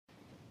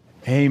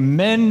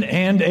Amen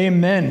and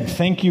amen.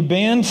 Thank you,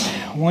 band.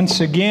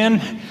 Once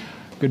again,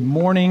 good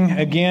morning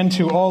again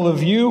to all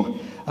of you.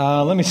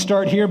 Let me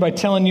start here by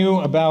telling you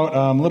about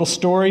a little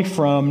story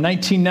from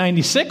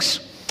 1996.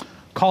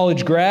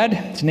 College grad.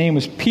 His name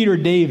was Peter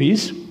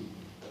Davies.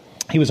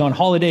 He was on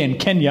holiday in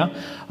Kenya.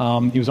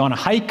 He was on a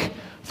hike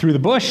through the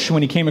bush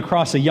when he came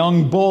across a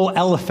young bull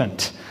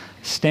elephant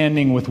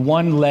standing with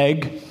one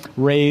leg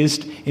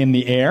raised in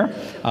the air.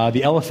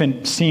 The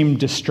elephant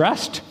seemed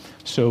distressed.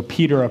 So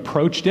Peter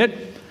approached it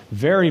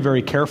very,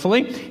 very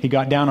carefully. He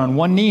got down on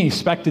one knee,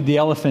 inspected the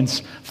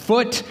elephant's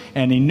foot,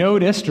 and he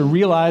noticed or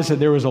realized that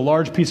there was a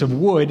large piece of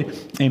wood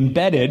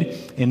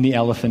embedded in the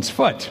elephant's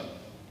foot.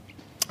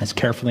 As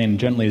carefully and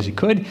gently as he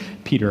could,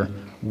 Peter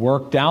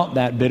worked out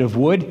that bit of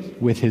wood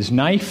with his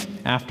knife,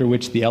 after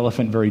which the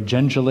elephant very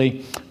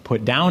gingerly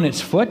put down its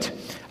foot.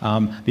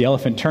 The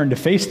elephant turned to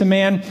face the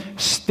man,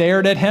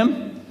 stared at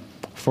him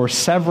for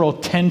several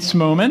tense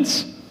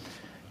moments,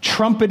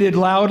 trumpeted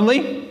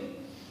loudly,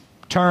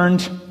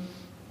 turned,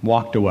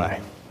 walked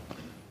away.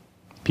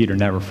 Peter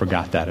never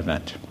forgot that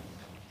event.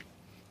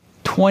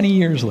 20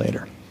 years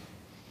later,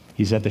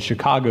 he's at the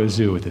Chicago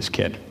Zoo with his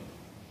kid.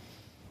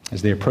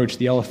 As they approached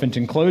the elephant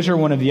enclosure,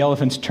 one of the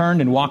elephants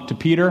turned and walked to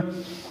Peter,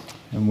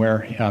 and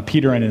where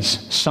Peter and his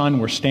son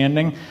were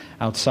standing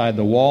outside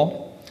the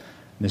wall.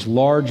 This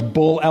large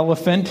bull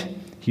elephant,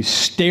 he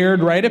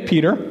stared right at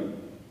Peter, and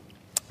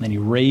then he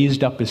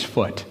raised up his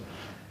foot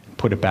and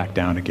put it back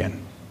down again.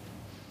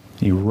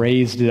 He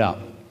raised it up,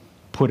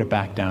 put it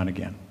back down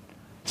again.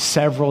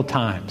 Several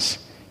times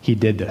he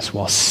did this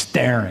while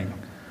staring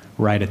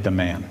right at the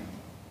man.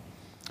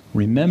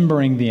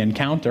 Remembering the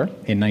encounter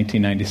in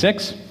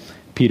 1996,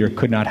 Peter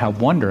could not help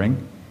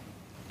wondering,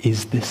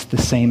 is this the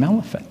same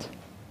elephant?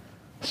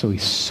 So he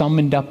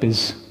summoned up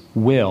his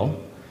will.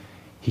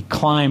 He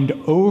climbed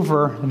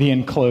over the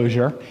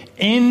enclosure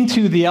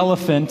into the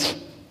elephant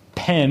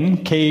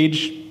pen,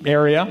 cage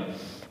area,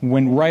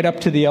 went right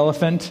up to the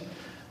elephant.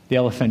 The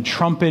elephant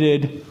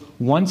trumpeted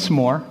once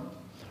more,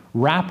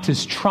 wrapped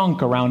his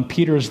trunk around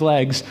Peter's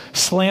legs,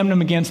 slammed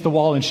him against the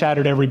wall, and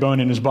shattered every bone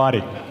in his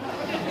body.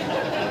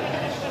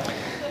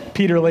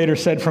 Peter later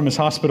said from his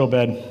hospital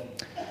bed,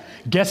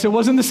 "Guess it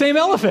wasn't the same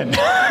elephant."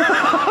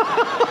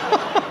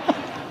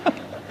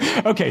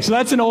 Okay, so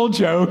that's an old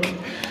joke,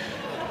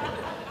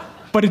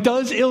 but it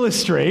does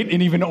illustrate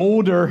an even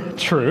older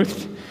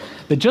truth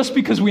that just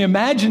because we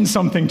imagine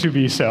something to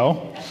be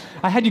so,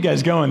 I had you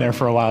guys going there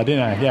for a while,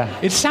 didn't I? Yeah.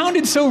 It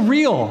sounded so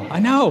real. I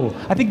know.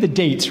 I think the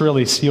dates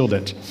really sealed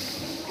it.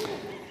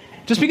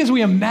 Just because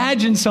we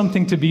imagine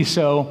something to be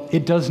so,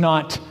 it does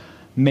not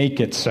make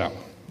it so.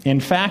 In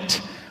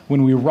fact,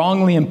 when we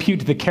wrongly impute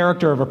the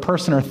character of a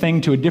person or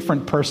thing to a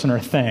different person or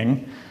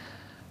thing,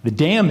 the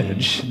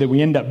damage that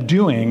we end up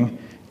doing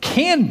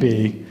can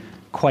be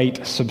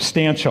quite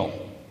substantial.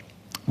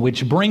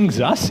 Which brings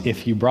us,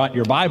 if you brought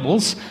your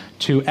Bibles,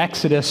 to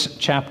Exodus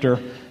chapter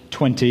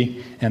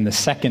 20 and the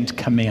second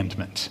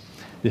commandment.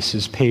 This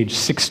is page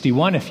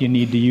 61 if you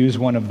need to use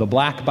one of the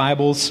black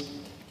Bibles.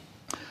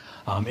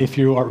 If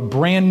you are a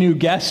brand new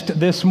guest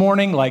this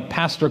morning, like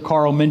Pastor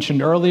Carl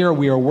mentioned earlier,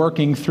 we are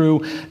working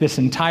through this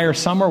entire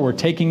summer. We're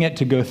taking it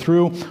to go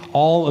through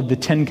all of the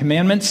 10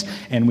 commandments,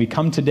 and we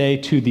come today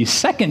to the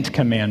second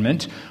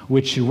commandment,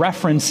 which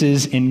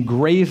references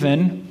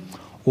engraven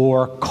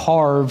or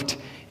carved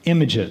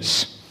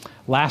images.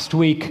 Last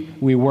week,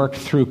 we worked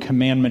through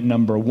commandment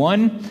number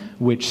 1,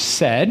 which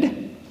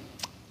said,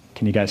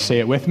 can you guys say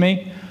it with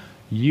me?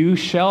 You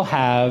shall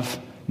have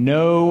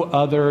no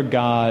other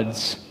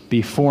gods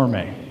before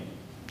me.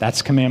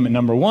 That's commandment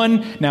number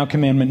 1. Now,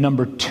 commandment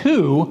number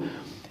 2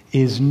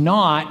 is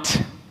not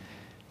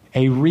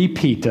a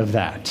repeat of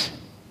that.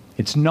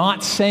 It's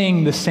not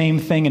saying the same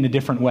thing in a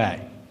different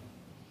way.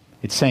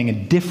 It's saying a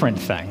different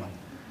thing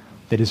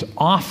that is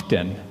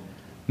often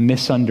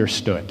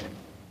misunderstood.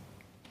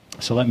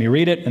 So let me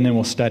read it, and then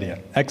we'll study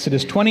it.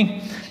 Exodus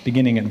 20,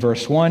 beginning at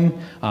verse 1,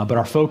 but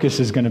our focus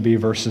is going to be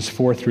verses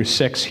 4 through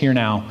 6. Hear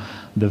now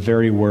the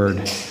very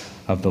word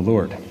of the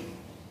Lord.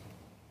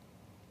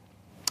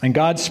 And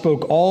God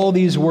spoke all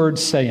these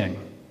words, saying,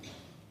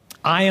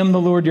 I am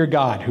the Lord your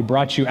God, who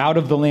brought you out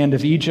of the land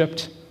of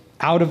Egypt,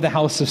 out of the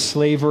house of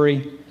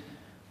slavery.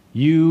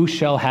 You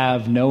shall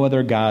have no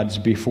other gods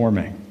before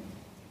me.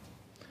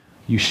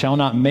 You shall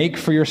not make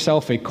for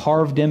yourself a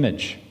carved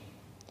image,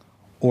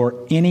 or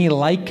any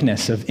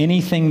likeness of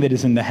anything that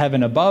is in the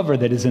heaven above, or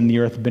that is in the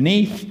earth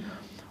beneath,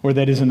 or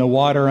that is in the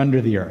water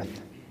under the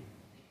earth.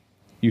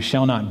 You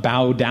shall not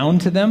bow down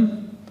to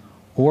them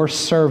or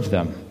serve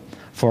them.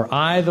 For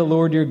I, the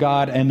Lord your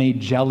God, am a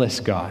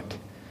jealous God,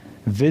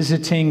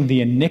 visiting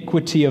the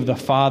iniquity of the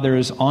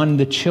fathers on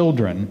the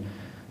children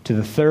to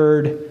the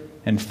third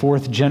and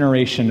fourth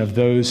generation of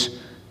those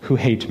who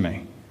hate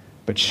me,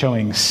 but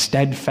showing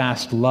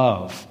steadfast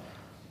love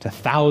to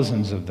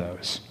thousands of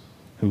those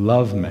who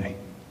love me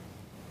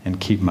and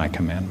keep my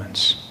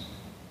commandments.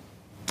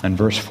 And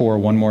verse 4,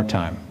 one more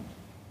time.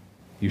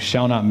 You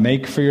shall not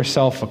make for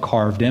yourself a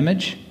carved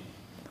image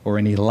or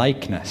any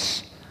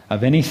likeness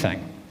of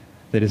anything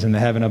that is in the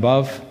heaven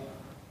above,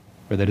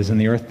 or that is in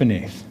the earth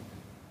beneath,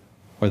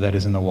 or that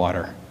is in the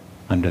water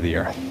under the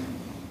earth.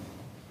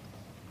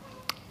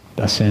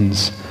 Thus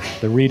ends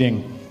the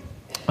reading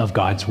of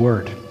God's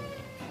word.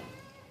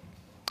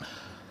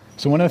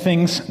 So one of the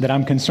things that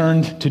I'm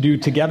concerned to do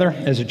together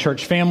as a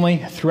church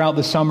family throughout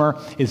the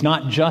summer is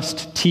not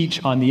just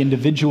teach on the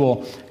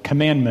individual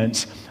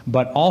commandments,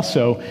 but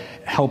also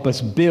help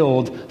us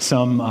build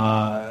some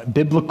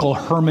biblical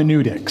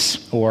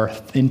hermeneutics or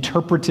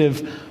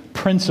interpretive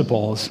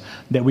principles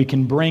that we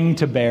can bring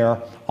to bear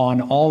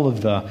on all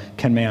of the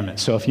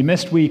commandments. So if you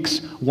missed weeks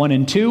 1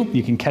 and 2,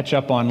 you can catch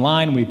up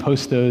online. We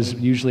post those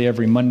usually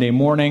every Monday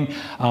morning.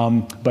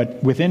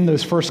 But within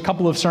those first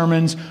couple of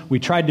sermons, we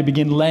tried to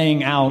begin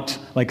laying out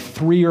like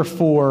 3 or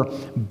 4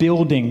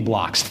 building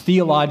blocks,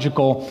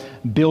 theological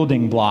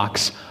building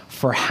blocks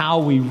for how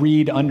we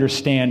read,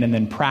 understand, and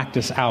then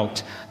practice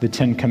out the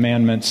 10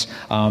 Commandments.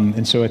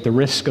 And so at the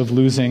risk of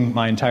losing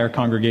my entire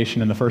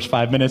congregation in the first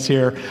 5 minutes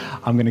here,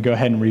 I'm going to go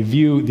ahead and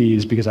review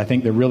these because I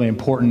think they're really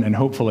important and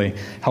hopefully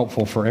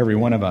helpful for every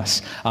one of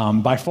us.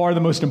 By far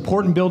the most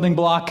important building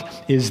block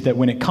is that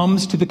when it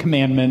comes to the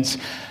commandments,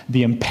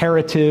 the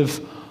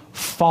imperative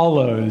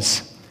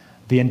follows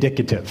the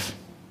indicative.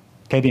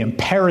 Okay, the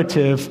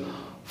imperative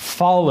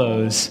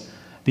follows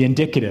the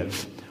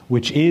indicative,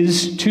 which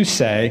is to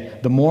say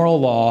the moral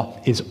law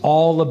is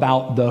all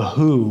about the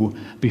who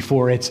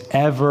before it's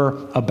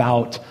ever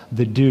about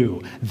the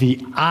do.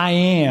 The I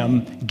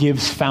am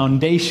gives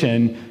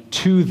foundation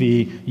to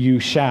the you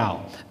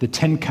shall. The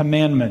 10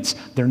 Commandments,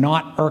 they're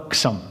not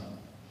irksome.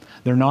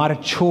 They're not a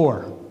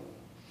chore.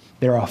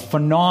 They're a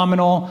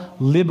phenomenal,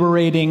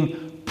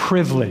 liberating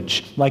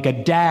privilege, like a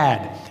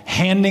dad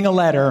handing a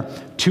letter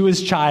to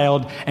his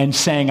child and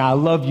saying, I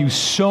love you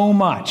so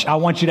much. I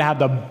want you to have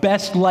the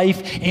best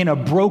life in a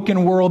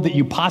broken world that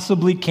you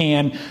possibly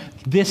can.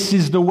 This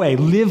is the way.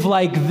 Live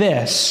like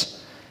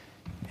this,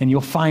 and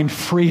you'll find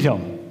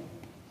freedom.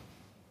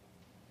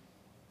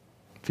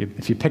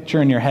 If you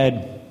picture in your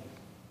head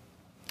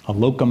a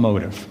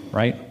locomotive,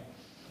 right?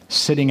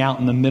 Sitting out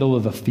in the middle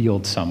of a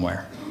field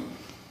somewhere.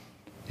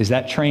 Is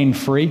that train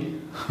free?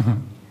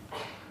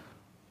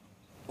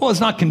 Well, it's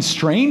not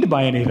constrained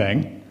by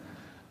anything.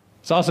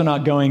 It's also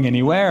not going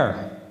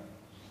anywhere.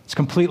 It's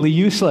completely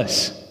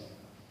useless.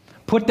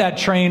 Put that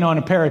train on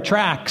a pair of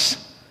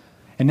tracks,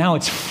 and now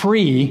it's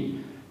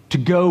free to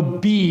go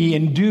be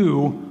and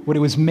do what it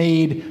was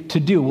made to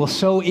do. Well,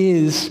 so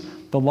is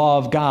the law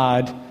of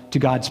God to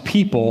God's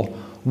people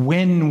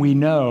when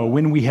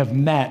we have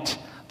met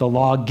the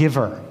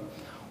lawgiver.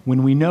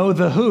 When we know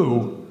the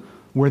who,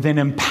 we're then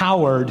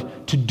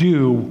empowered to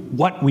do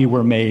what we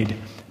were made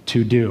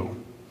to do.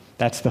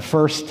 That's the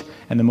first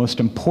and the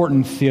most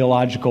important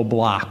theological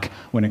block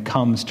when it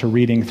comes to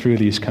reading through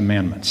these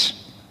commandments.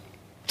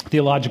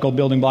 Theological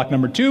building block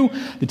number 2,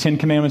 the 10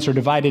 Commandments are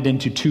divided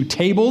into 2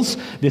 tables.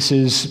 This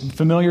is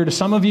familiar to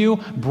some of you,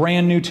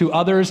 brand new to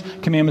others.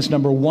 Commandments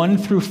number 1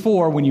 through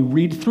 4, when you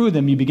read through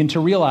them, you begin to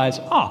realize,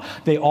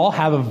 they all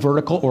have a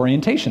vertical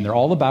orientation. They're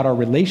all about our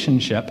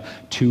relationship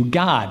to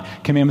God.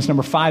 Commandments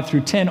number 5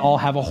 through 10 all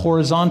have a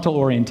horizontal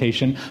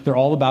orientation. They're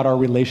all about our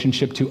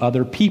relationship to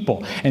other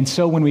people. And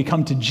so when we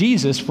come to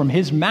Jesus, from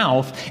his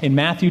mouth in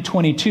Matthew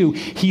 22,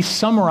 he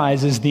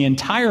summarizes the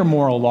entire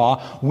moral law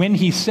when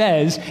he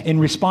says, in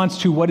response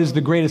to what is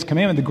the greatest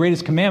commandment. The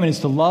greatest commandment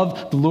is to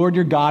love the Lord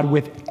your God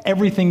with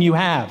everything you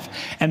have.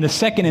 And the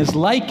second is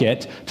like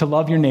it, to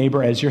love your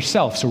neighbor as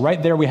yourself. So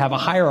right there we have a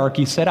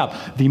hierarchy set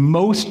up. The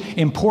most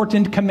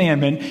important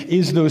commandment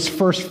is those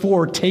first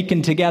 4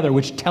 taken together,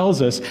 which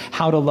tells us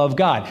how to love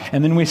God.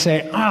 And then we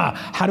say,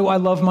 how do I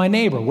love my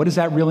neighbor? What does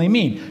that really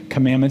mean?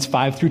 Commandments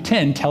 5 through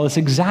 10 tell us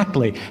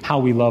exactly how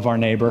we love our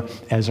neighbor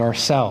as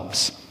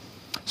ourselves.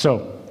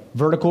 So,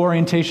 vertical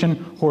orientation,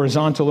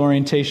 horizontal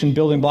orientation.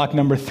 Building block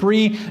number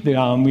 3,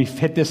 we've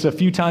hit this a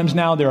few times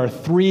now. There are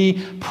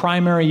 3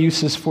 primary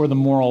uses for the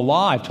moral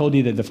law. I've told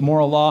you that the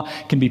moral law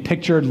can be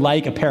pictured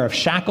like a pair of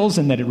shackles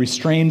and that it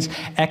restrains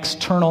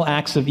external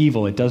acts of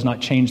evil. It does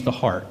not change the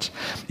heart.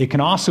 It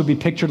can also be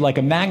pictured like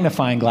a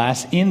magnifying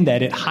glass in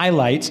that it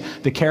highlights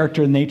the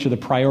character and nature, the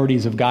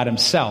priorities of God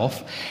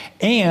himself.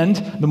 And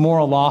the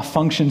moral law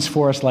functions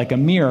for us like a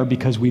mirror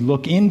because we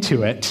look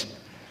into it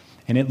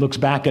and it looks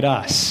back at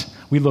us.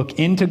 We look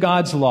into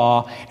God's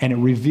law, and it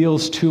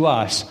reveals to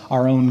us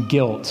our own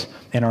guilt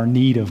and our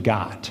need of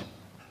God.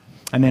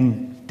 And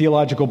then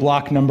theological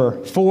block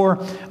number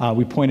 4,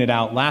 we pointed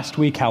out last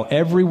week how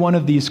every one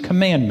of these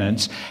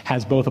commandments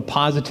has both a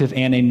positive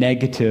and a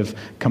negative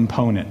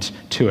component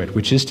to it,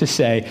 which is to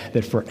say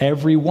that for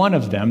every one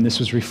of them, this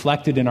was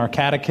reflected in our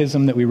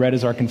catechism that we read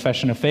as our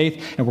confession of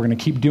faith, and we're going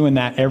to keep doing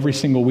that every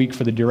single week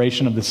for the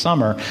duration of the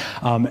summer.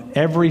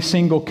 Every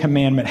single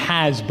commandment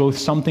has both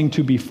something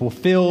to be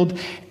fulfilled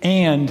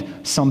and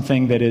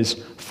something that is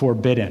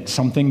forbidden,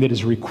 something that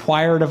is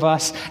required of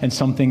us and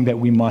something that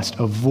we must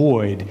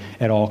avoid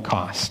at all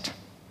cost.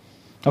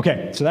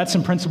 Okay, so that's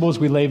some principles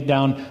we laid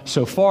down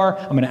so far.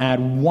 I'm going to add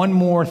one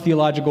more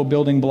theological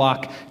building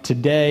block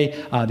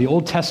today. The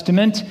Old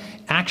Testament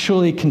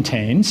actually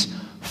contains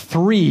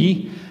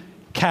 3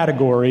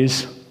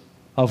 categories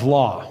of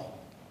law.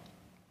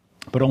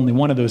 But only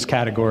one of those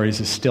categories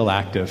is still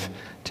active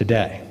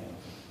today.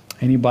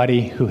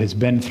 Anybody who has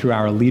been through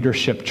our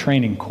leadership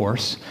training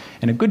course,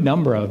 and a good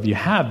number of you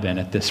have been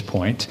at this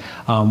point,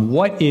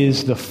 what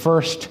is the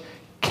first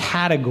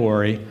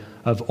category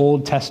of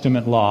Old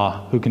Testament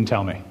law? Who can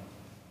tell me?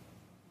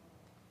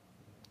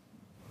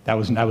 That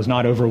was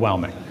not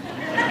overwhelming.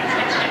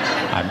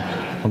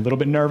 I'm a little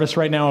bit nervous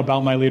right now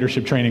about my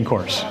leadership training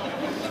course.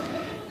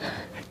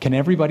 Can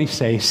everybody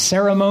say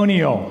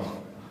ceremonial?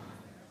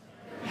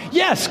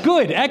 Yes,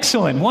 good,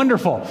 excellent,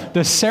 wonderful.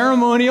 The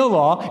ceremonial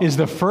law is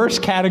the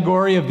first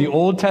category of the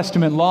Old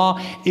Testament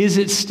law. Is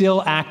it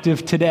still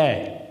active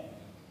today?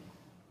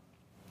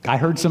 I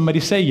heard somebody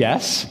say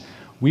yes.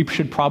 We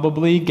should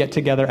probably get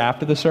together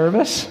after the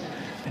service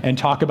and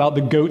talk about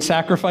the goat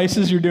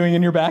sacrifices you're doing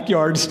in your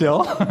backyard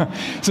still.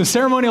 So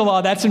ceremonial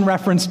law, that's in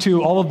reference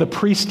to all of the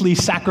priestly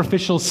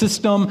sacrificial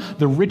system,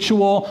 the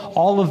ritual,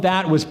 all of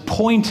that was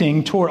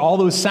pointing toward, all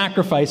those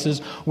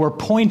sacrifices were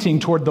pointing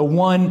toward the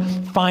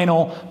one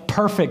final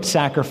perfect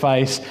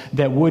sacrifice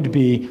that would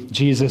be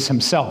Jesus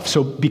himself.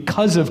 So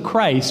because of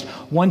Christ,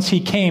 once he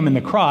came in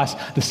the cross,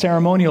 the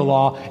ceremonial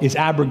law is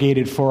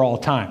abrogated for all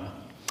time.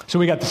 So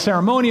we got the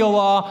ceremonial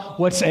law.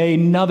 What's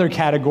another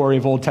category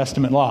of Old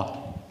Testament law?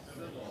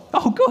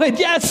 Oh, good.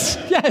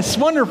 Yes,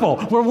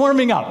 wonderful. We're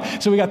warming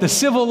up. So we got the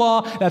civil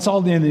law. That's all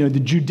the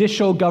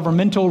judicial,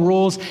 governmental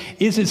rules.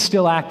 Is it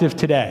still active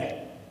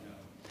today?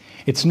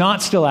 It's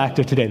not still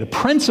active today. The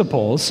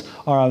principles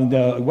are,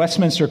 the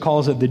Westminster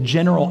calls it the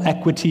general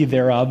equity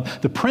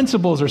thereof. The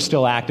principles are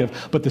still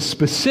active, but the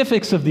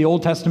specifics of the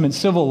Old Testament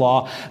civil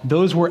law,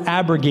 those were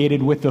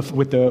abrogated with the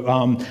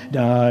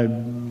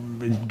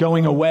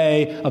going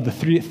away of the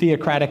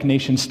theocratic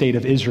nation state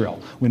of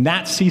Israel. When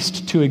that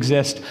ceased to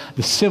exist,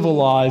 the civil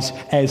laws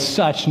as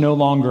such no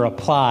longer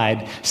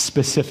applied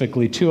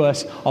specifically to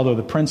us, although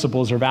the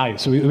principles are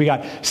valued. So we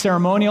got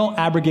ceremonial,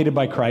 abrogated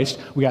by Christ.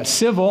 We got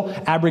civil,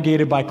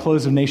 abrogated by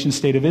close of nation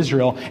state of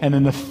Israel. And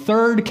then the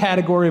third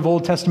category of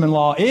Old Testament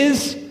law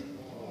is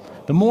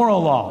the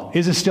moral law.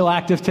 Is it still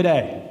active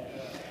today?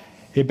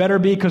 It better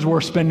be, because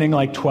we're spending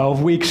like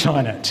 12 weeks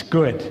on it.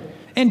 Good.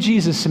 And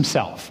Jesus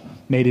himself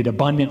made it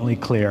abundantly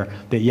clear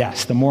that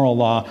yes, the moral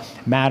law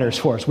matters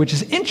for us, which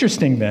is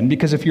interesting then,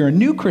 because if you're a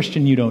new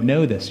Christian, you don't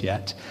know this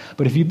yet.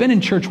 But if you've been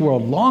in church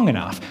world long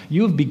enough,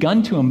 you have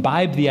begun to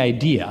imbibe the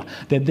idea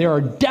that there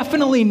are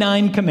definitely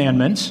 9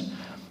 commandments,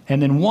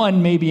 and then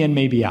one maybe in,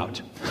 maybe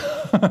out.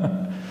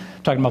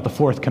 Talking about the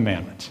 4th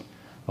commandment,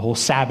 the whole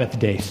Sabbath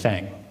day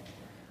thing.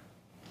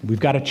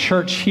 We've got a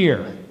church here,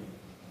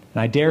 and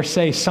I dare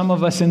say some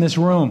of us in this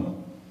room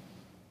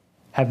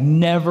have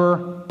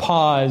never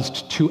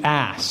paused to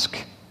ask,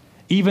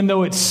 even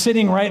though it's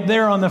sitting right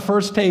there on the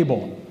first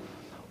table,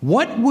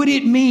 what would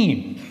it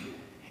mean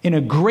in a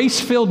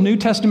grace-filled New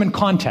Testament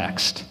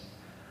context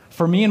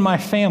for me and my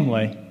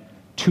family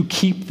to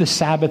keep the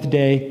Sabbath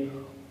day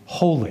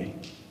holy?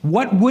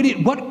 What would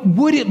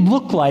it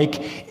look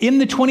like in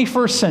the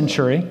 21st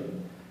century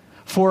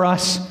for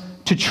us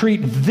to treat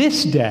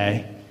this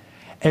day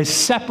as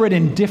separate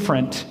and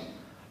different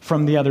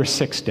from the other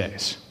 6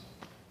 days?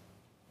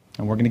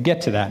 And we're going to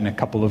get to that in a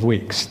couple of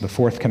weeks, the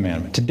 4th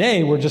commandment.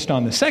 Today, we're just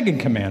on the 2nd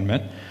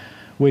commandment,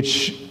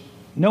 which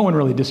no one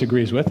really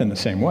disagrees with in the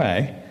same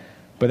way,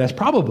 but that's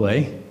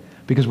probably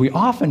because we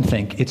often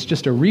think it's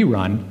just a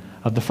rerun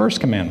of the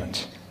 1st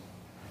commandment.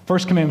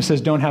 1st commandment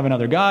says, don't have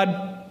another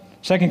God.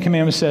 2nd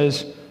commandment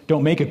says,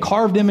 don't make a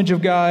carved image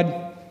of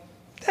God.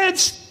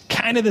 That's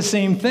kind of the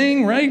same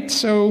thing, right?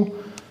 So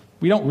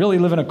we don't really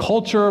live in a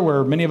culture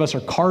where many of us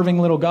are carving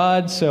little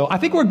gods. So I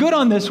think we're good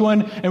on this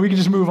one, and we can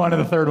just move on to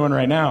the 3rd one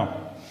right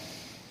now.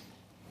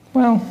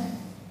 Well,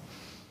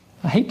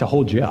 I hate to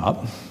hold you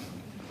up,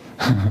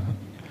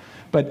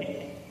 but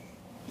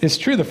it's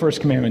true the 1st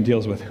commandment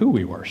deals with who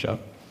we worship.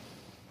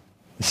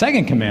 The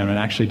 2nd commandment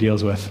actually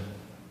deals with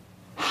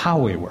how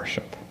we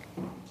worship.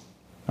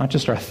 Not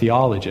just our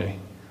theology,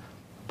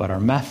 but our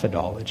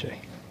methodology.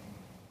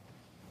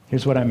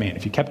 Here's what I mean.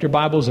 If you kept your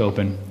Bibles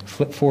open,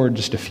 flip forward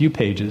just a few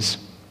pages.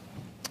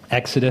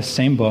 Exodus,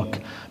 same book,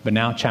 but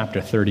now chapter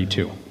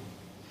 32.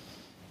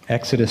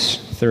 Exodus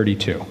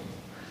 32.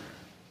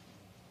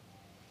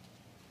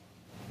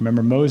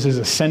 Remember, Moses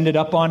ascended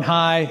up on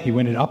high. He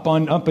went up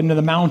into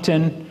the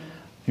mountain.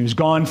 He was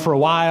gone for a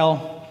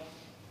while.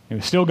 He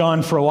was still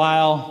gone for a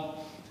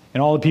while.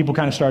 And all the people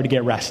kind of started to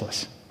get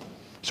restless.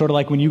 Sort of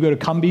like when you go to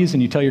Cumbies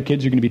and you tell your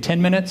kids you're going to be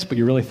 10 minutes, but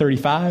you're really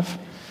 35.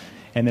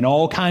 And then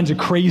all kinds of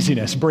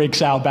craziness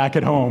breaks out back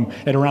at home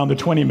at around the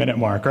 20-minute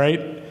mark,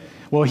 right?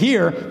 Well,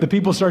 here, the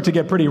people start to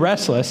get pretty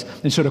restless,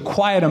 and so to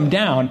quiet them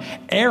down,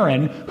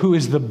 Aaron, who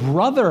is the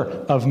brother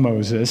of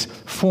Moses,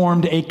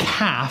 formed a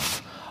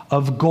calf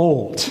of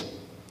gold.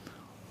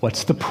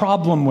 What's the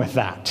problem with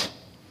that?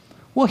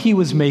 Well, he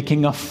was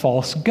making a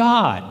false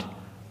god,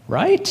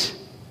 right?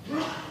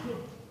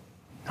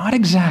 Not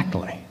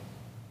exactly.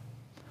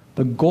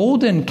 The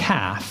golden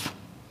calf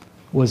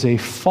was a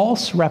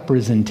false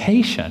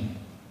representation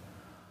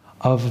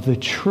of the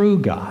true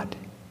God.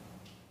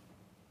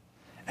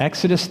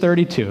 Exodus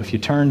 32, if you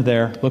turn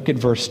there, look at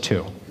verse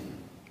 2.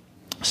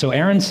 So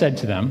Aaron said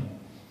to them,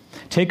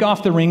 "Take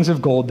off the rings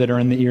of gold that are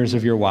in the ears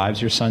of your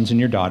wives, your sons, and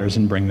your daughters,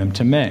 and bring them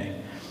to me."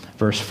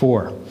 Verse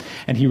 4,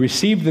 "And he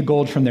received the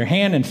gold from their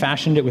hand and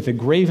fashioned it with a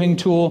graving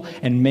tool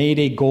and made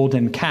a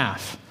golden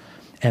calf.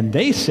 And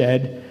they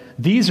said,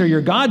 'These are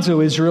your gods,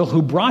 O Israel,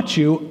 who brought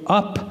you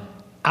up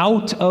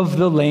out of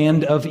the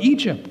land of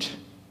Egypt.'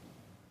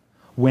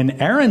 When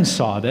Aaron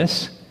saw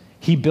this,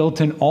 he built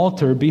an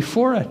altar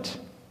before it.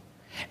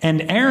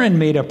 And Aaron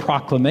made a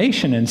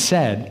proclamation and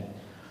said,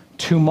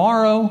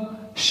 'Tomorrow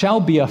shall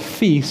be a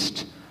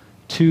feast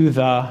to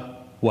the'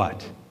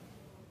 what?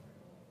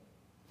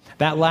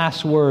 That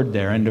last word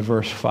there into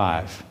verse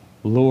 5,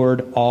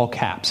 Lord, all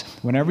caps.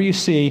 Whenever you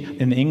see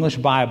in the English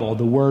Bible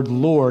the word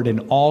Lord in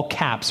all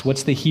caps,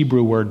 what's the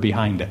Hebrew word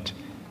behind it?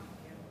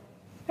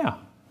 Yeah,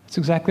 that's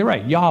exactly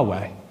right,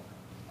 Yahweh.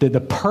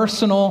 The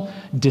personal,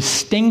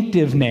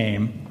 distinctive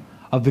name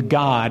of the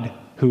God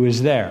who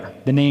is there.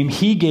 The name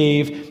he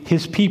gave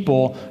his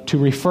people to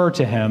refer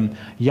to him,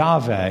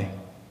 Yahweh.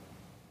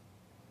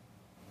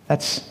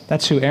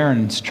 That's who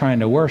Aaron's trying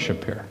to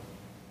worship here.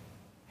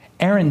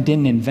 Aaron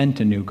didn't invent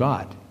a new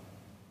God.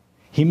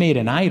 He made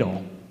an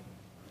idol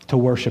to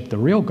worship the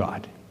real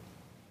God.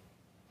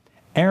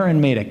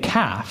 Aaron made a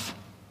calf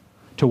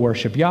to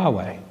worship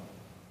Yahweh.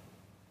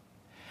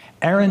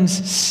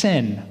 Aaron's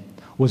sin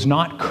was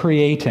not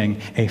creating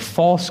a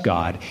false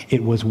god.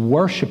 It was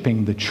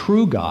worshiping the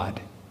true God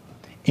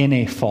in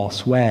a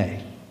false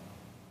way.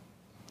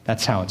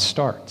 That's how it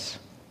starts.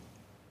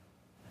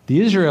 The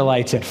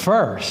Israelites at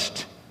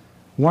first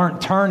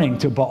weren't turning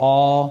to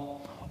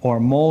Baal or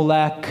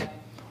Molech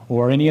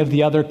or any of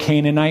the other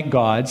Canaanite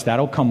gods.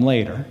 That'll come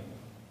later.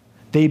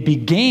 They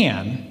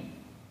began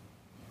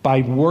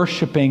by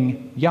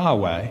worshiping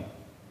Yahweh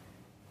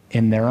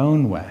in their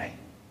own way.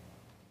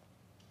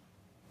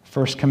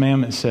 First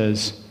commandment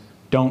says,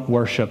 don't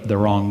worship the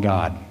wrong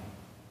God.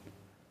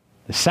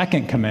 The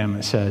second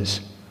commandment says,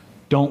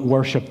 don't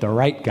worship the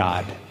right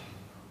God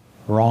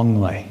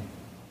wrongly. I'm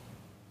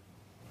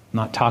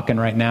not talking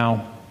right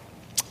now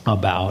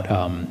about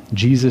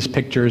Jesus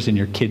pictures in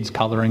your kid's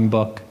coloring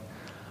book.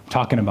 I'm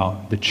talking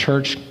about the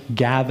church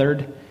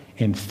gathered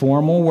in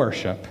formal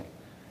worship.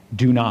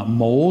 Do not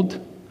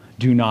mold,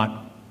 do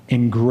not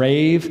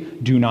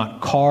engrave, do not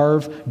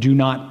carve, do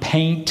not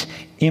paint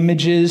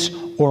images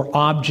or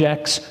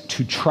objects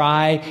to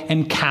try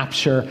and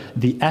capture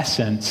the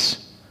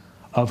essence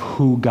of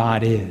who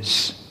God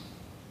is.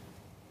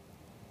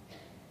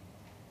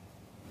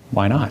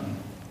 Why not?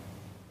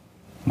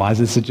 Why is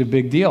it such a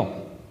big deal?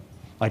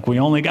 Like, we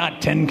only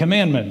got 10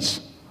 commandments.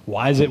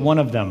 Why is it one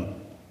of them?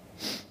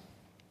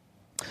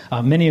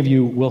 Many of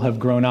you will have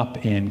grown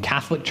up in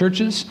Catholic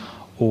churches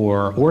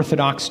or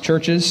Orthodox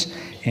churches,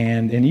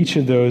 and in each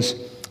of those,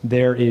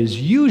 there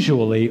is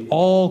usually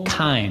all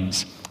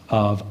kinds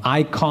of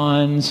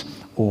icons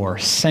or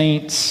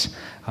saints.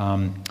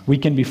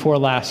 Weekend before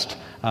last,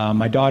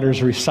 my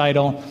daughter's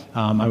recital,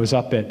 I was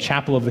up at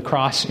Chapel of the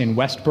Cross in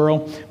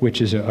Westboro,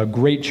 which is a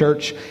great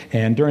church.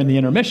 And during the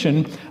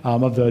intermission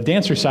of the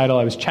dance recital,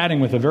 I was chatting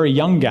with a very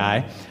young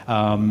guy,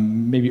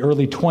 maybe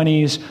early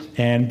 20s,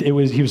 and he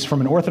was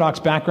from an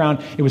Orthodox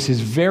background. It was his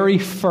very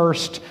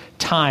first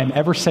time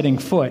ever setting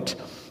foot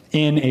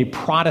in a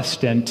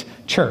Protestant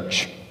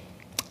church.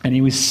 And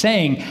he was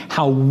saying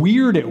how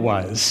weird it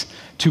was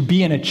to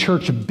be in a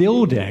church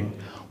building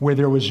where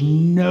there was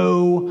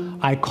no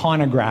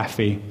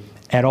iconography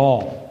at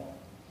all.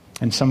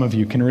 And some of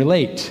you can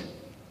relate,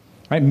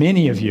 right?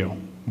 Many of you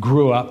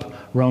grew up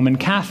Roman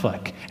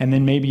Catholic, and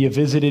then maybe you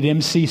visited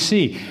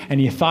MCC,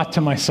 and you thought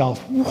to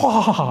myself,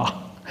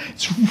 wow,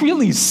 it's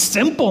really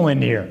simple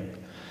in here.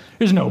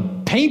 There's no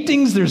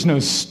paintings, there's no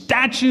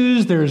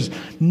statues, there's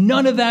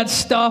none of that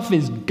stuff.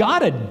 Is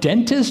God a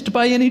dentist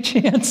by any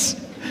chance?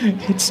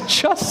 It's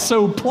just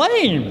so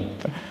plain.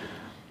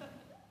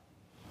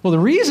 Well, the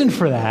reason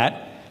for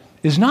that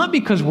is not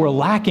because we're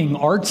lacking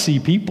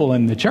artsy people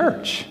in the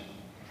church.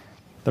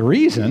 The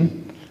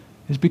reason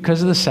is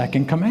because of the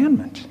second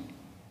commandment.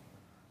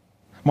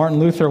 Martin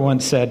Luther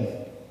once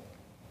said,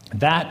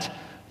 "That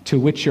to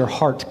which your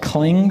heart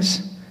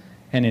clings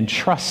and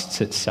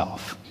entrusts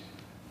itself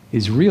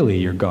is really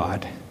your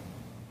God."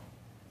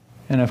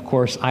 And of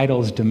course,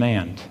 idols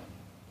demand,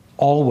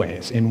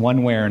 always, in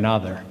one way or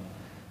another,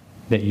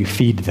 that you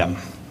feed them,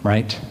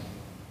 right?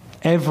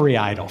 Every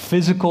idol,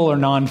 physical or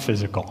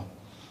non-physical,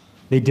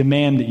 they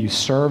demand that you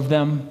serve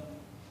them,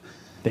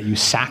 that you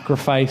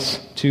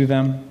sacrifice to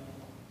them.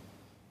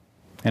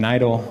 An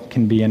idol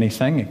can be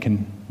anything. It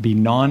can be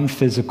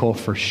non-physical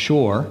for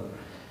sure.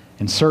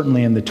 And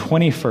certainly in the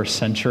 21st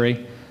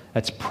century,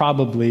 that's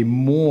probably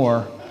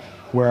more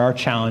where our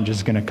challenge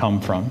is going to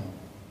come from.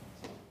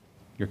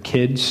 Your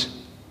kids,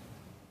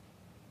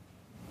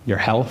 your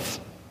health,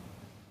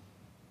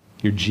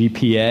 your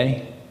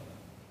GPA,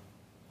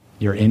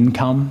 your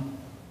income.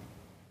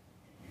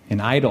 An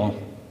idol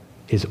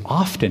is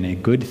often a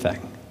good thing,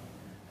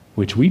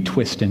 which we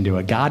twist into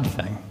a God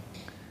thing,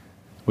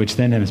 which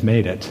then has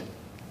made it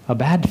a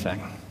bad thing.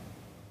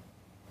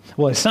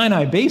 Well, at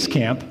Sinai Base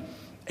Camp,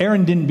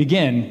 Aaron didn't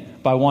begin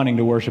by wanting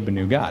to worship a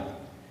new God.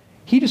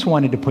 He just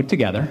wanted to put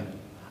together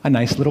a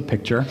nice little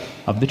picture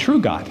of the true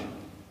God.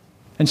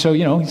 And so,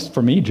 he's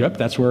from Egypt.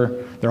 That's where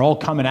they're all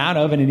coming out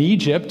of. And in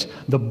Egypt,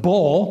 the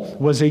bull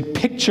was a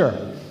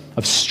picture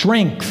of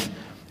strength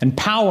and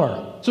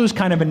power. So it was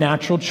kind of a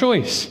natural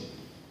choice.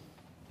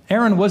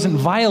 Aaron wasn't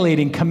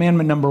violating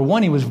commandment number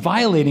 1. He was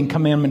violating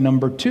commandment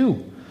number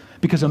 2.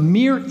 Because a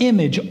mere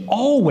image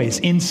always,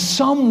 in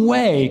some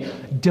way,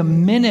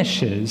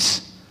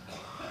 diminishes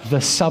the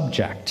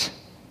subject.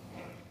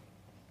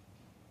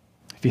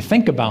 If you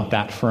think about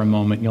that for a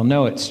moment, you'll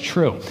know it's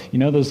true. You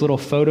know those little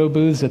photo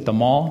booths at the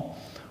mall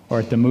or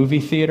at the movie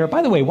theater?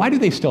 By the way, why do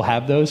they still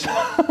have those?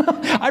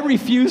 I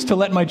refuse to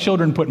let my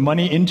children put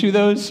money into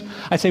those.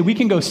 I say, we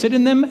can go sit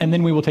in them, and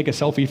then we will take a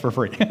selfie for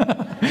free.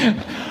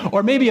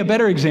 Or maybe a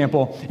better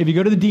example, if you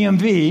go to the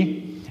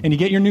DMV and you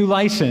get your new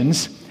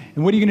license,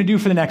 and what are you going to do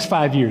for the next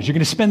 5 years? You're going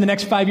to spend the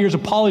next 5 years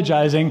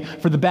apologizing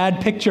for the bad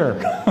picture.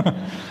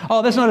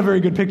 Oh, that's not a very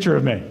good picture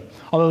of me.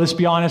 Although, let's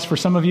be honest, for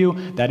some of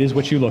you, that is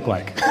what you look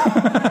like.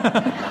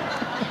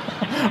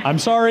 I'm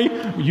sorry,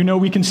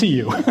 we can see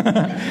you.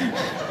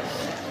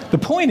 The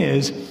point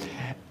is,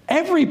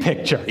 every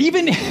picture,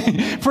 even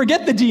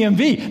forget the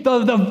DMV,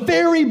 the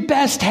very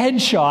best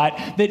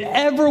headshot that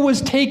ever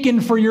was taken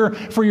for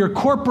your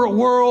corporate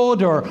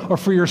world or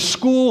for your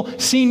school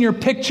senior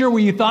picture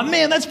where you thought,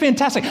 man, that's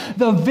fantastic.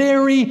 The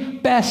very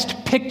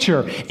best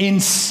picture in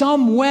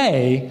some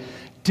way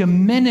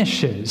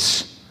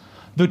diminishes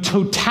the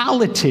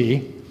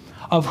totality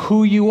of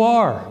who you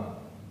are.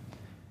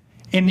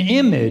 An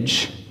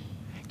image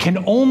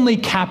can only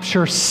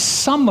capture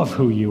some of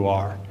who you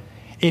are.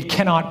 It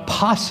cannot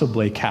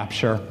possibly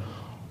capture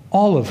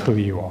all of who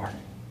you are.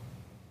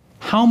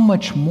 How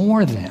much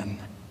more, then,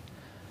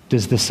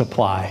 does this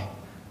apply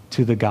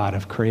to the God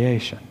of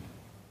creation?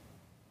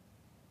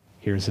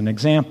 Here's an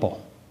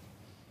example.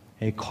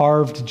 A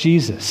carved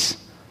Jesus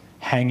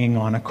hanging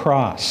on a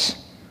cross.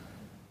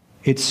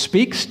 It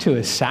speaks to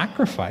his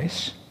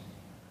sacrifice.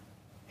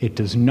 It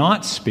does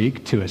not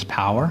speak to his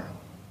power,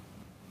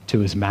 to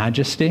his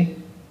majesty,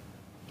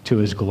 to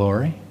his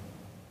glory.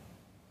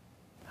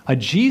 A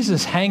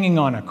Jesus hanging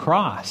on a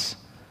cross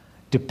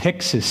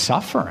depicts his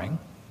suffering,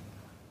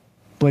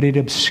 but it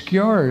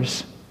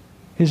obscures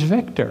his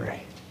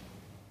victory.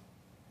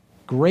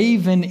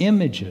 Graven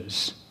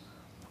images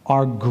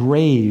are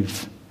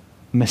grave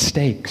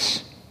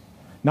mistakes,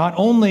 not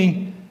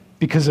only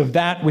because of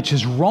that which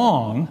is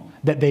wrong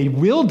that they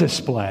will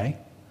display,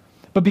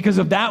 but because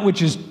of that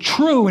which is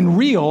true and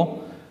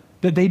real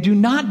that they do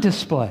not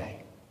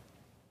display.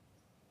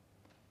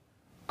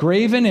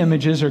 Graven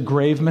images are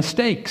grave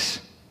mistakes.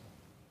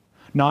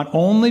 Not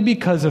only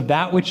because of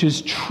that which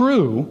is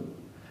true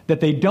that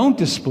they don't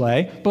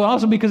display, but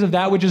also because of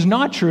that which is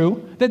not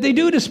true that they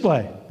do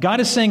display.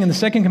 God is saying in the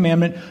second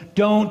commandment,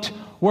 don't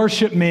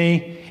worship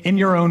me in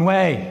your own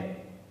way.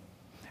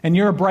 And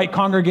you're a bright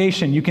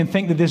congregation. You can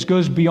think that this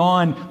goes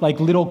beyond like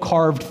little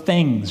carved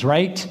things,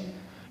 right?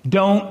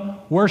 Don't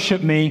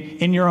worship me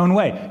in your own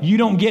way. You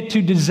don't get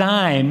to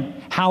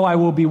design how I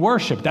will be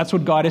worshiped. That's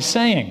what God is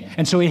saying.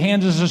 And so he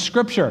hands us a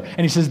scripture,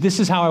 and he says, this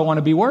is how I want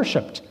to be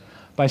worshiped,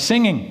 by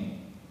singing.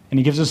 And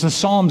he gives us the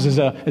Psalms as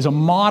a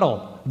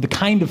model of the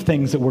kind of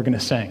things that we're going to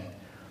sing.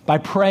 By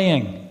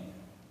praying,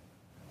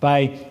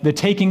 by the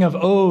taking of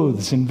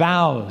oaths and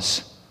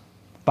vows,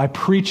 by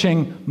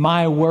preaching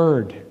my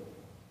word,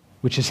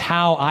 which is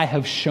how I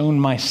have shown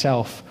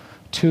myself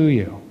to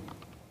you.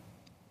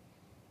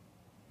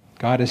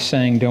 God is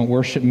saying, don't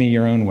worship me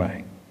your own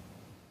way.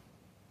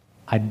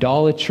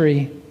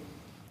 Idolatry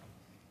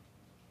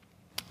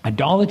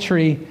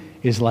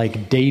is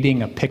like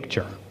dating a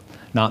picture,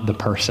 not the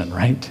person,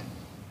 right?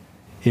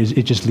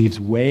 It just leaves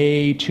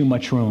way too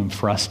much room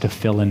for us to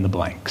fill in the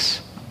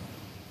blanks.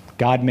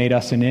 God made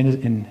us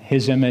in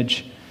his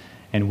image,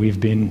 and we've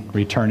been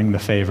returning the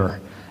favor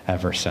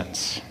ever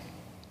since.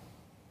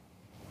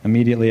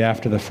 Immediately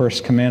after the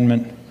first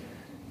commandment,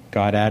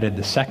 God added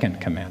the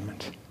second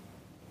commandment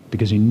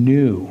because he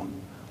knew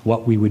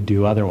what we would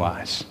do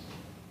otherwise.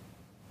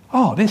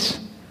 Oh, this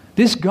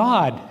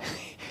God,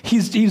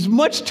 he's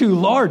much too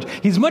large.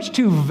 He's much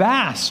too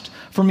vast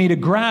for me to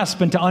grasp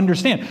and to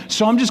understand.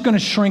 So I'm just going to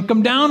shrink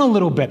him down a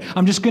little bit.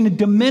 I'm just going to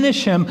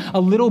diminish him a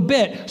little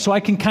bit so I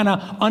can kind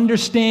of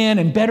understand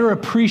and better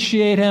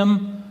appreciate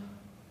him.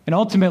 And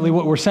ultimately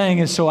what we're saying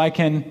is so I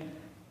can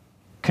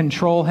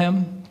control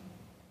him.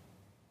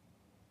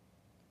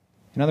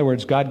 In other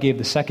words, God gave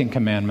the second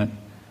commandment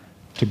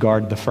to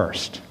guard the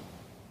first.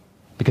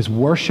 Because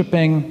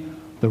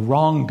worshiping the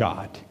wrong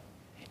God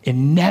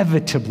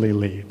inevitably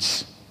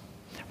leads,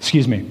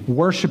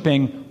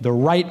 worshiping the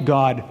right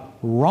God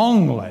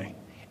wrongly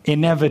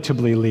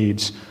inevitably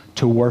leads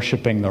to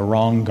worshiping the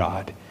wrong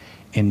God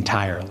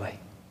entirely.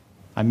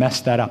 I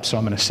messed that up, so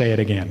I'm going to say it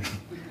again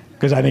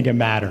because I think it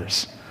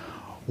matters.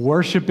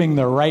 Worshiping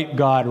the right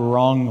God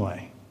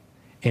wrongly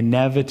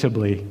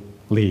inevitably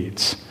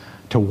leads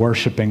to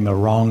worshiping the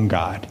wrong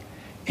God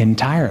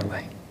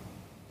entirely.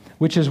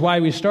 Which is why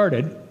we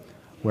started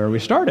where we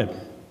started.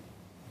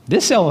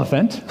 This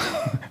elephant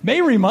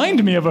may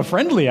remind me of a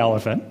friendly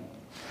elephant,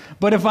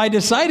 But if I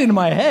decide in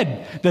my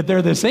head that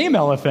they're the same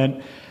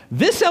elephant,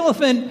 this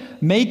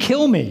elephant may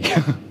kill me.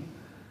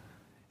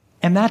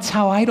 And that's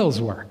how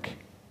idols work.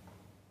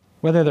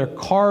 Whether they're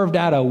carved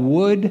out of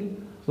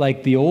wood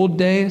like the old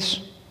days,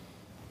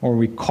 or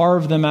we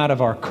carve them out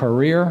of our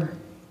career,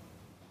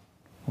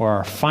 or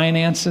our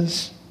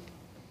finances,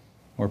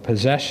 or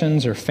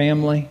possessions, or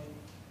family,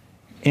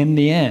 in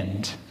the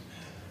end,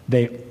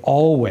 they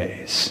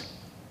always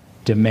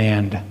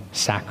demand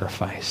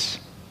sacrifice.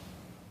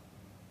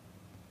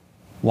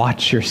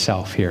 Watch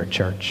yourself here,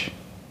 church.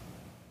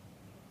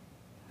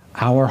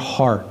 Our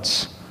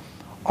hearts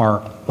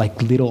are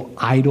like little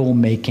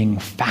idol-making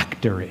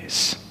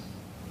factories.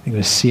 I think it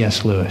was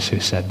C.S. Lewis who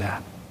said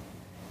that.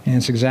 And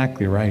it's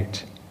exactly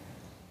right.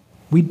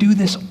 We do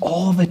this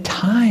all the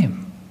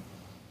time.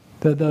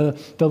 The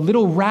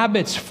little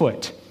rabbit's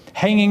foot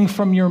hanging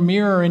from your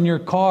mirror in your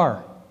car.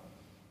 I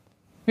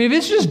mean, if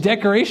it's just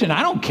decoration,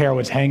 I don't care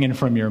what's hanging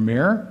from your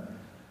mirror.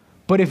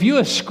 But if you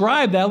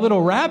ascribe that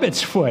little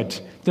rabbit's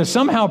foot to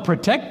somehow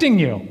protecting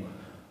you,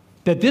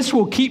 that this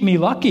will keep me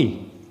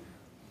lucky,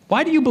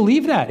 why do you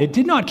believe that? It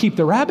did not keep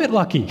the rabbit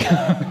lucky.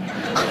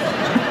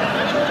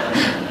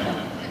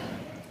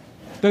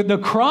 The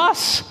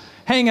cross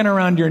hanging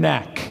around your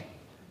neck.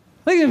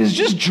 Like, if it's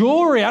just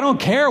jewelry, I don't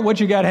care what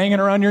you got hanging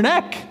around your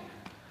neck.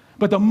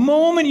 But the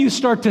moment you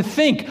start to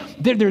think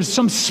that there's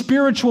some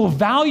spiritual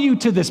value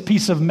to this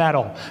piece of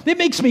metal, that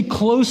makes me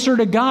closer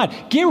to God,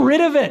 get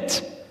rid of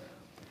it.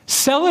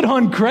 Sell it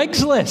on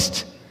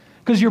Craigslist,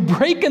 because you're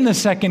breaking the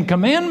second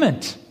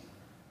commandment.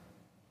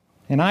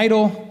 An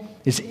idol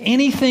is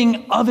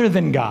anything other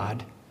than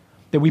God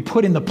that we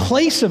put in the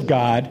place of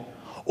God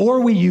or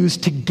we use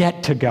to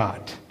get to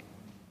God. Does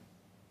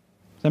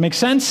that make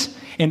sense?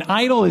 An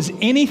idol is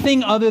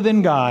anything other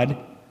than God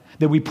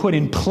that we put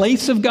in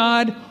place of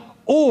God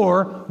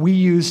or we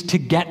use to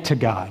get to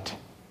God.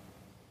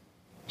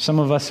 Some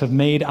of us have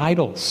made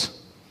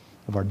idols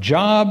of our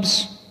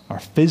jobs, our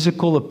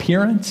physical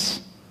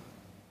appearance,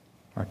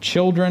 our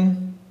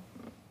children,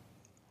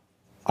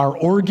 our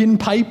organ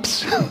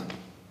pipes,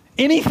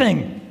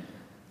 anything.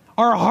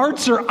 Our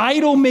hearts are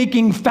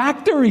idol-making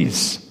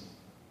factories.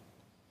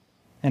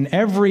 And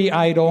every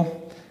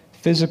idol,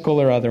 physical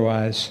or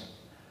otherwise,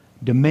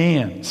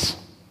 demands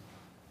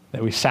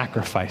that we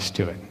sacrifice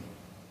to it,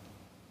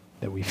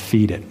 that we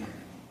feed it.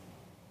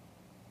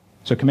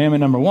 So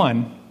commandment number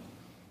 1,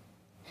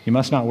 you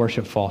must not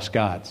worship false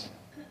gods.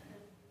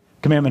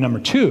 Commandment number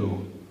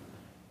 2,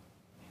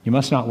 you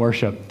must not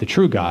worship the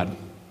true God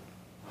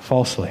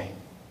falsely.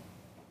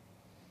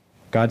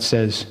 God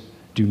says,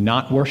 do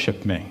not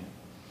worship me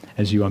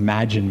as you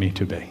imagine me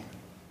to be.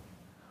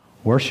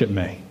 Worship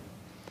me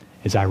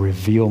as I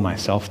reveal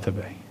myself to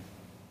be.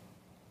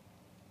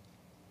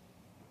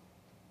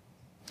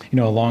 You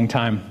know, a long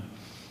time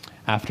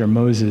after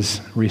Moses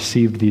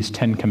received these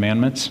 10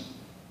 commandments,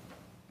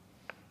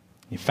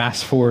 you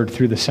fast forward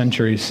through the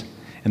centuries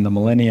and the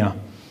millennia,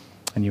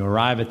 and you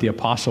arrive at the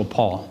Apostle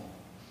Paul,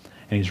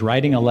 and he's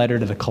writing a letter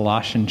to the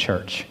Colossian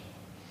church.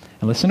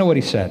 And listen to what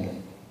he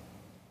said.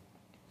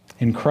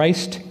 In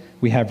Christ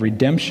we have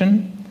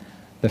redemption,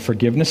 the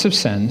forgiveness of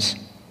sins.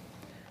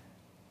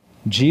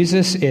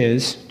 Jesus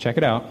is, check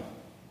it out,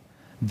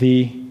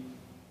 the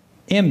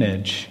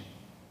image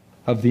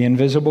of the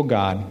invisible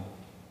God,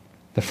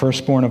 the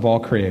firstborn of all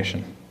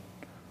creation.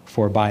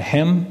 For by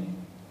him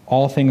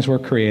all things were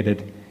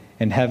created,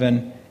 in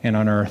heaven and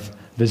on earth,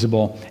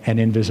 visible and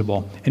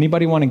invisible.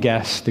 Anybody want to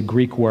guess the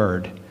Greek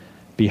word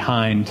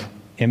behind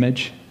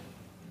image?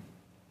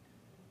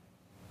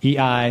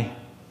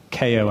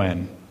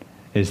 E-I-K-O-N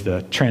is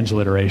the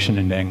transliteration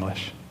into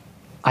English.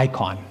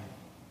 Icon.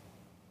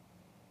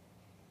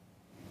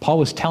 Paul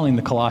was telling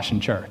the Colossian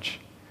church,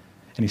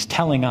 and he's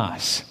telling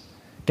us,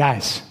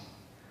 guys,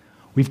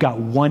 we've got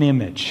one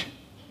image,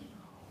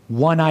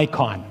 one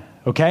icon,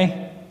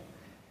 okay?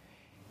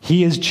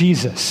 He is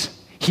Jesus.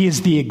 He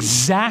is the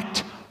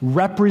exact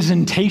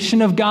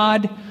representation of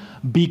God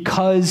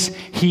because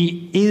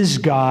he is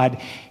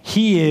God.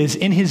 He is,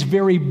 in his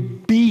very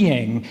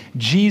being,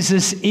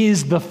 Jesus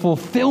is the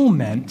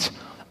fulfillment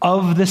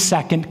of the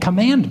second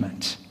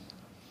commandment.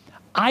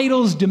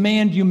 Idols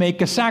demand you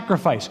make a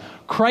sacrifice.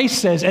 Christ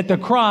says at the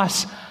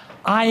cross,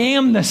 I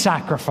am the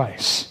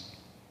sacrifice.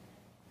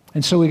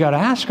 And so we got to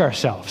ask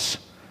ourselves,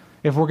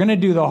 if we're going to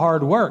do the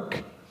hard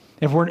work,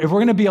 if we're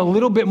going to be a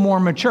little bit more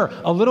mature,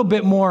 a little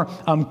bit more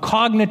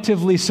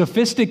cognitively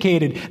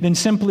sophisticated than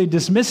simply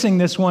dismissing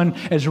this one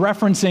as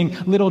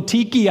referencing little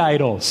tiki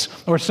idols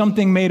or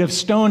something made of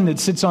stone that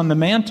sits on the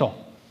mantle,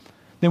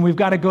 then we've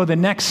got to go the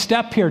next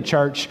step here,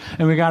 church,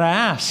 and we've got to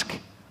ask,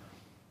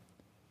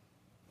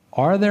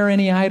 are there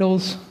any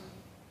idols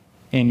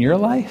in your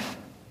life?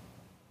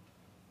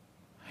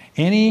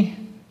 Any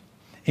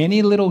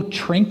little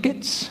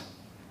trinkets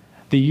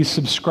that you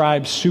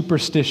subscribe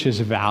superstitious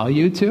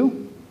value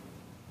to?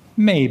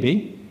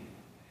 Maybe.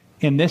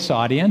 In this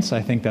audience,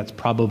 I think that's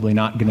probably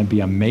not going to be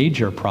a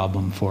major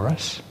problem for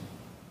us.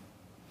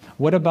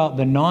 What about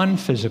the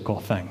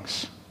non-physical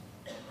things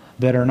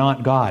that are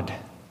not God,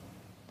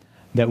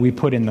 that we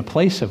put in the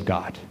place of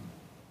God?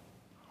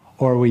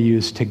 or we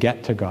use to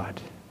get to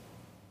God.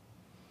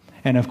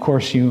 And of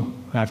course,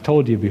 I've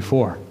told you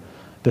before,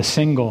 the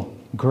single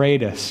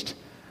greatest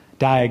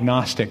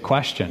diagnostic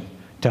question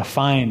to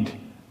find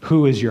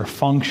who is your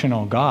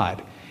functional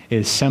God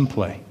is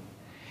simply,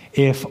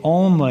 if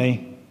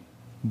only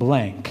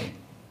blank,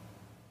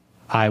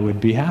 I would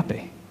be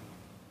happy.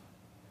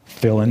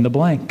 Fill in the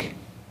blank.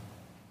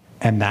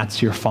 And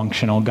that's your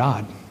functional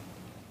God.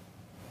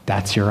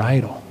 That's your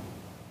idol.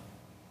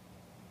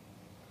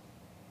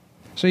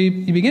 So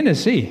you begin to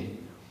see,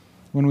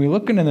 when we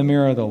look into the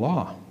mirror of the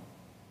law,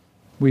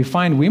 we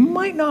find we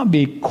might not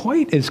be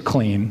quite as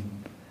clean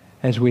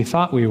as we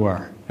thought we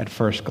were at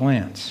first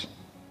glance.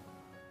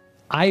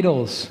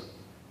 Idols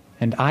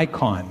and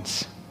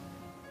icons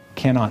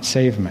cannot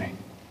save me.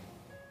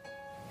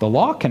 The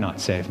law cannot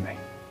save me.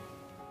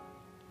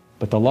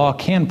 But the law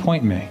can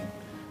point me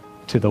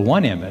to the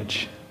one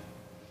image,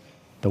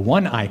 the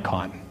one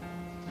icon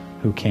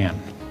who can.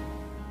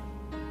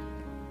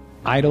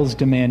 Idols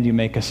demand you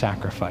make a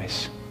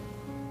sacrifice.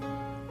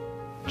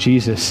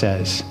 Jesus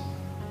says,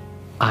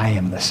 I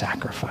am the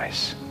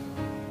sacrifice.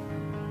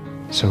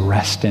 So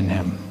rest in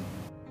him.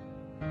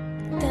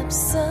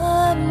 Depths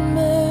of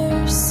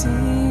merciful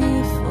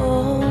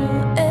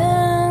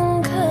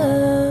and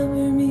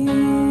cover me,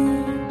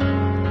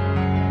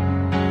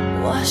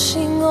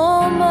 washing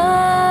all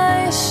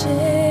my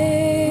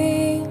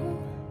shame.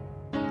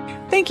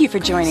 Thank you for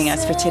joining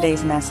us for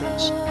today's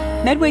message.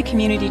 Medway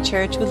Community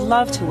Church would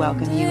love to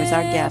welcome you as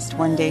our guest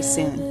one day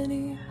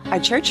soon. Our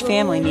church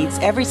family meets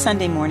every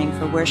Sunday morning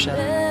for worship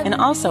and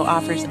also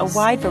offers a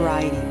wide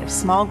variety of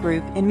small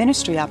group and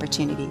ministry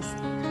opportunities.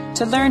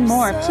 To learn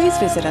more, please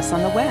visit us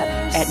on the web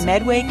at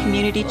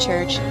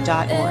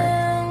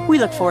medwaycommunitychurch.org. We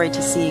look forward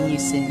to seeing you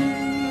soon.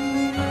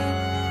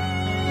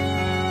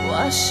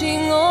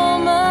 Washing all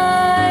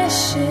my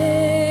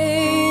shame.